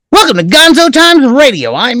Welcome to Gonzo Times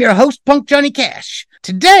Radio. I'm your host, Punk Johnny Cash.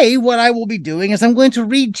 Today, what I will be doing is I'm going to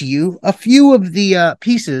read to you a few of the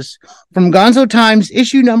pieces from Gonzo Times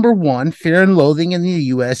issue number 1, Fear and Loathing in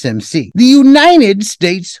the USMC, the United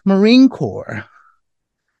States Marine Corps.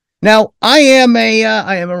 Now, I am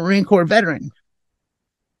a Marine Corps veteran,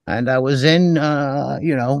 and I was in,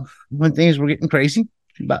 when things were getting crazy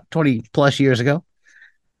about 20 plus years ago.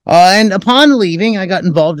 And upon leaving, I got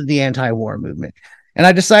involved in the anti-war movement. And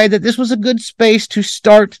I decided that this was a good space to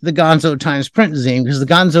start the Gonzo Times print zine, because the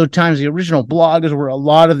Gonzo Times, the original blog, is where a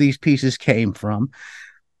lot of these pieces came from.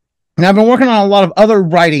 And I've been working on a lot of other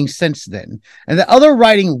writing since then. And the other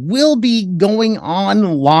writing will be going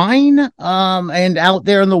online and out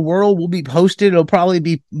there in the world, will be posted. It'll probably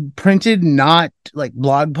be printed, not like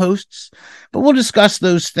blog posts. But we'll discuss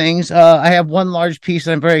those things. I have one large piece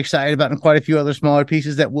that I'm very excited about and quite a few other smaller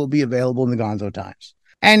pieces that will be available in the Gonzo Times.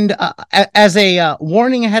 And as a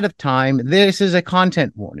warning ahead of time, this is a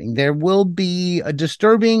content warning. There will be a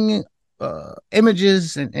disturbing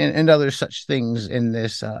images and other such things in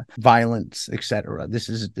this, violence, etc. This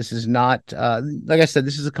is not, like I said,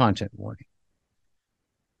 this is a content warning.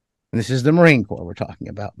 And this is the Marine Corps we're talking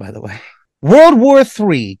about, by the way. World War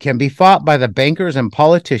III can be fought by the bankers and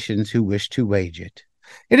politicians who wish to wage it.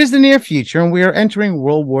 It is the near future, and we are entering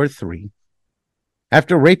World War III.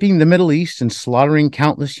 After raping the Middle East and slaughtering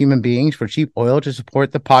countless human beings for cheap oil to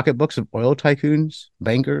support the pocketbooks of oil tycoons,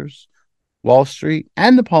 bankers, Wall Street,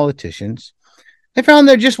 and the politicians, they found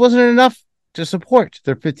there just wasn't enough to support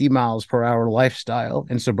their 50 miles per hour lifestyle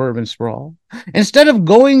and suburban sprawl. Instead of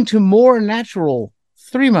going to more natural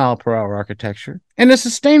 3 mile per hour architecture and a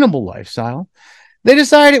sustainable lifestyle, they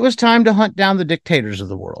decided it was time to hunt down the dictators of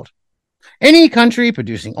the world. Any country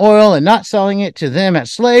producing oil and not selling it to them at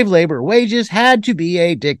slave labor wages had to be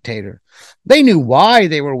a dictator. They knew why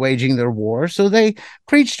they were waging their war, so they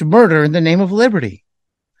preached murder in the name of liberty.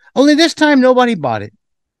 Only this time nobody bought it.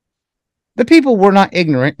 The people were not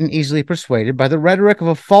ignorant and easily persuaded by the rhetoric of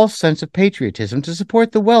a false sense of patriotism to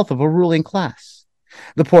support the wealth of a ruling class.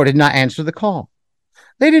 The poor did not answer the call.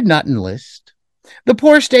 They did not enlist. The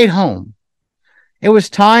poor stayed home. It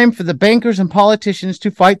was time for the bankers and politicians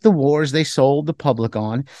to fight the wars they sold the public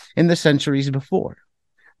on in the centuries before.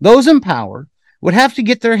 Those in power would have to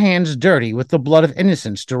get their hands dirty with the blood of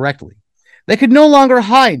innocents directly. They could no longer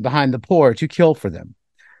hide behind the poor to kill for them.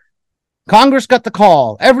 Congress got the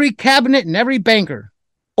call. Every cabinet and every banker,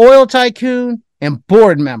 oil tycoon and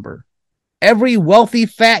board member, every wealthy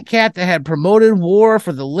fat cat that had promoted war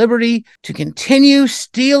for the liberty to continue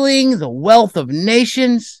stealing the wealth of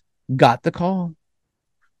nations got the call.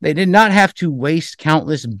 They did not have to waste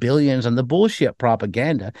countless billions on the bullshit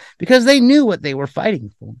propaganda because they knew what they were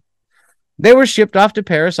fighting for. They were shipped off to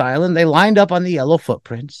Paris Island. They lined up on the yellow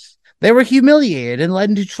footprints. They were humiliated and led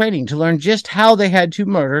into training to learn just how they had to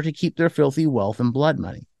murder to keep their filthy wealth and blood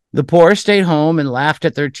money. The poor stayed home and laughed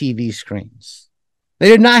at their TV screens. They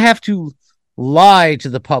did not have to lie to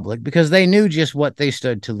the public because they knew just what they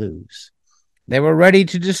stood to lose. They were ready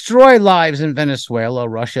to destroy lives in Venezuela,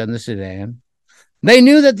 Russia, and the Sudan. They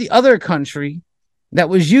knew that the other country that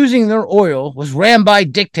was using their oil was ran by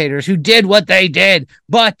dictators who did what they did.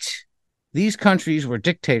 But these countries were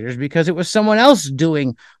dictators because it was someone else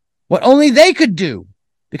doing what only they could do,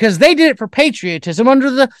 because they did it for patriotism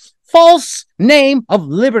under the false name of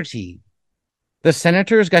liberty. The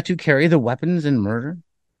senators got to carry the weapons and murder.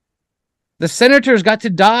 The senators got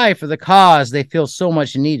to die for the cause they feel so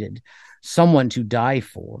much needed someone to die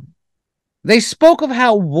for. They spoke of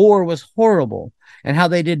how war was horrible and how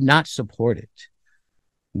they did not support it.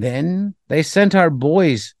 Then they sent our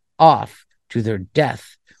boys off to their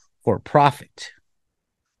death for profit.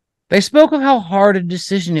 They spoke of how hard a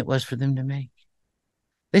decision it was for them to make.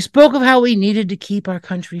 They spoke of how we needed to keep our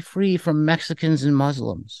country free from Mexicans and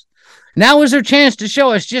Muslims. Now is their chance to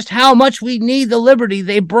show us just how much we need the liberty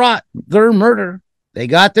they brought their murder. They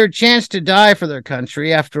got their chance to die for their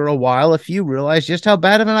country. After a while, a few realized just how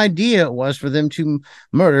bad of an idea it was for them to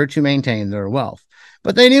murder to maintain their wealth.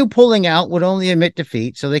 But they knew pulling out would only admit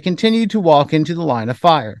defeat, so they continued to walk into the line of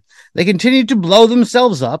fire. They continued to blow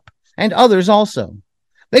themselves up, and others also.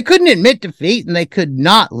 They couldn't admit defeat, and they could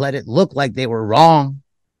not let it look like they were wrong.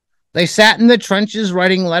 They sat in the trenches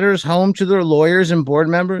writing letters home to their lawyers and board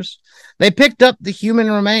members. They picked up the human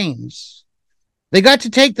remains. They got to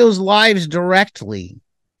take those lives directly.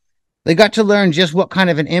 They got to learn just what kind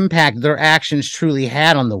of an impact their actions truly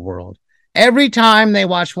had on the world. Every time they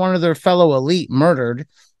watched one of their fellow elite murdered,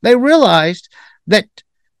 they realized that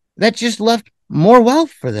just left more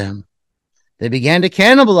wealth for them. They began to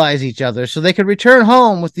cannibalize each other so they could return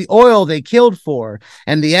home with the oil they killed for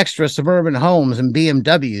and the extra suburban homes and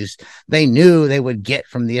BMWs they knew they would get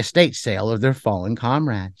from the estate sale of their fallen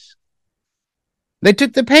comrades. They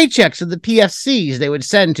took the paychecks of the PFCs they would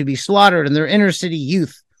send to be slaughtered in their inner city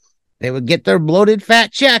youth. They would get their bloated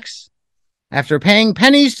fat checks. After paying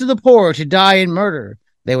pennies to the poor to die in murder,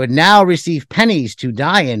 they would now receive pennies to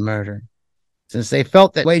die in murder. Since they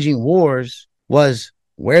felt that waging wars was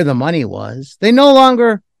where the money was, they no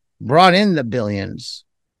longer brought in the billions.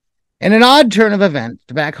 In an odd turn of events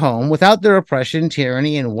back home, without their oppression,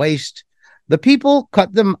 tyranny, and waste, the people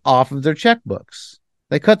cut them off of their checkbooks.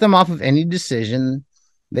 They cut them off of any decision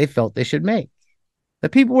they felt they should make. The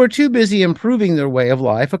people were too busy improving their way of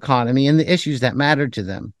life, economy, and the issues that mattered to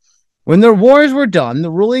them. When their wars were done,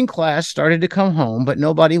 the ruling class started to come home, but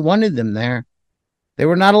nobody wanted them there. They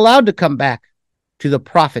were not allowed to come back to the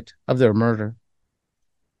profit of their murder.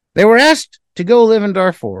 They were asked to go live in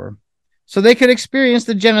Darfur so they could experience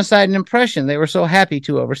the genocide and oppression they were so happy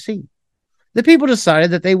to oversee. The people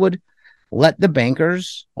decided that they would let the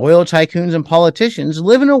bankers, oil tycoons, and politicians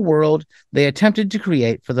live in a world they attempted to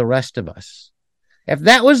create for the rest of us. If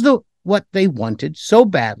that was what they wanted so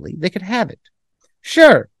badly, they could have it.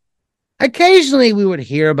 Sure, occasionally we would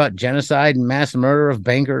hear about genocide and mass murder of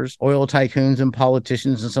bankers, oil tycoons, and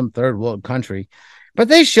politicians in some third world country, but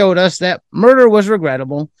they showed us that murder was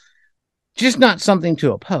regrettable, just not something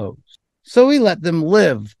to oppose. So we let them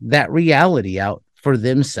live that reality out for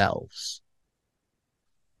themselves.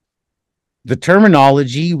 The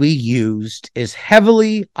terminology we used is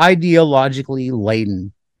heavily ideologically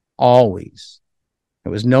laden, always. It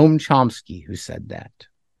was Noam Chomsky who said that.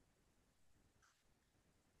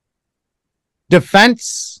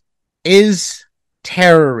 Defense is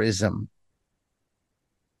terrorism.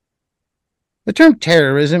 The term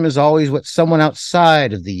terrorism is always what someone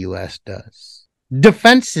outside of the U.S. does.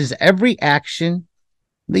 Defense is every action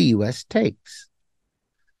the U.S. takes.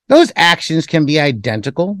 Those actions can be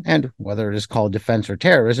identical, and whether it is called defense or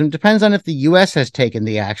terrorism depends on if the U.S. has taken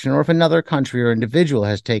the action or if another country or individual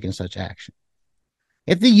has taken such action.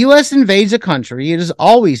 If the U.S. invades a country, it is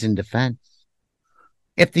always in defense.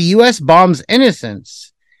 If the U.S. bombs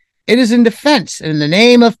innocents, it is in defense and in the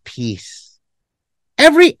name of peace.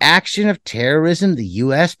 Every action of terrorism the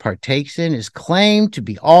U.S. partakes in is claimed to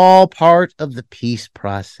be all part of the peace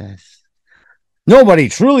process. Nobody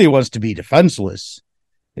truly wants to be defenseless.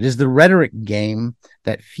 It is the rhetoric game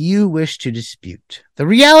that few wish to dispute. The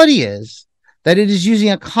reality is that it is using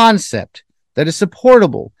a concept that is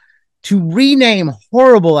supportable to rename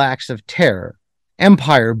horrible acts of terror,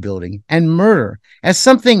 empire building, and murder as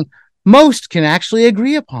something most can actually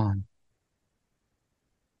agree upon.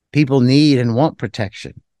 People need and want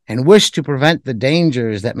protection and wish to prevent the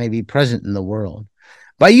dangers that may be present in the world.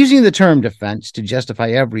 By using the term defense to justify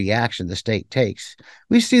every action the state takes,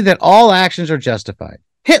 we see that all actions are justified.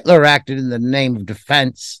 Hitler acted in the name of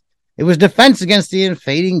defense. It was defense against the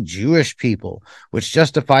invading Jewish people, which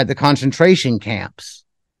justified the concentration camps.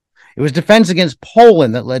 It was defense against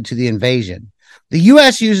Poland that led to the invasion. The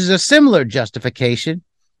U.S. uses a similar justification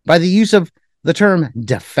by the use of the term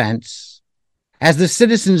defense as the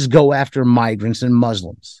citizens go after migrants and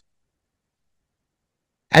Muslims.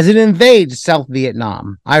 As it invades South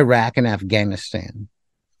Vietnam, Iraq, and Afghanistan,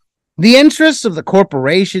 the interests of the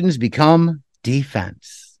corporations become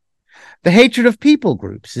defense. The hatred of people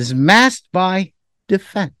groups is masked by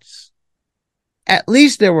defense. At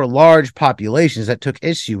least there were large populations that took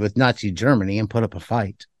issue with Nazi Germany and put up a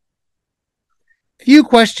fight. Few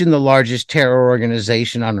question the largest terror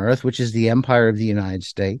organization on earth, which is the Empire of the United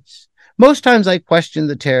States. Most times I question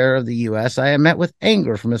the terror of the U.S., I am met with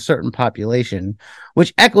anger from a certain population,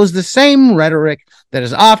 which echoes the same rhetoric that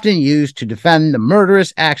is often used to defend the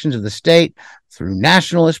murderous actions of the state through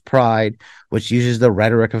nationalist pride, which uses the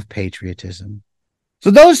rhetoric of patriotism.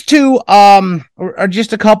 So those two are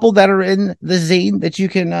just a couple that are in the zine that you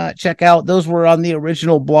can check out. Those were on the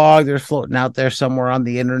original blog. They're floating out there somewhere on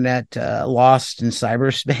the internet, lost in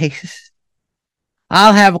cyberspace.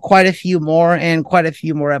 I'll have quite a few more and quite a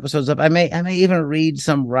few more episodes up. I may even read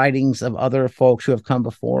some writings of other folks who have come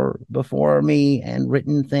before me and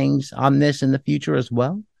written things on this in the future as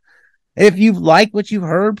well. If you like what you've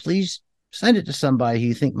heard, please send it to somebody who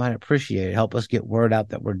you think might appreciate it. Help us get word out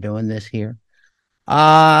that we're doing this here.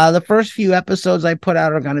 The first few episodes I put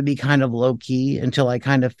out are going to be kind of low key until I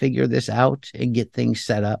kind of figure this out and get things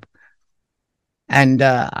set up. And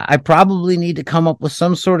I probably need to come up with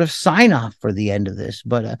some sort of sign off for the end of this.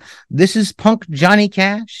 But this is Punk Johnny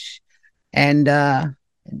Cash. And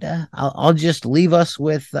I'll just leave us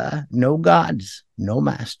with no gods, no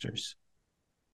masters.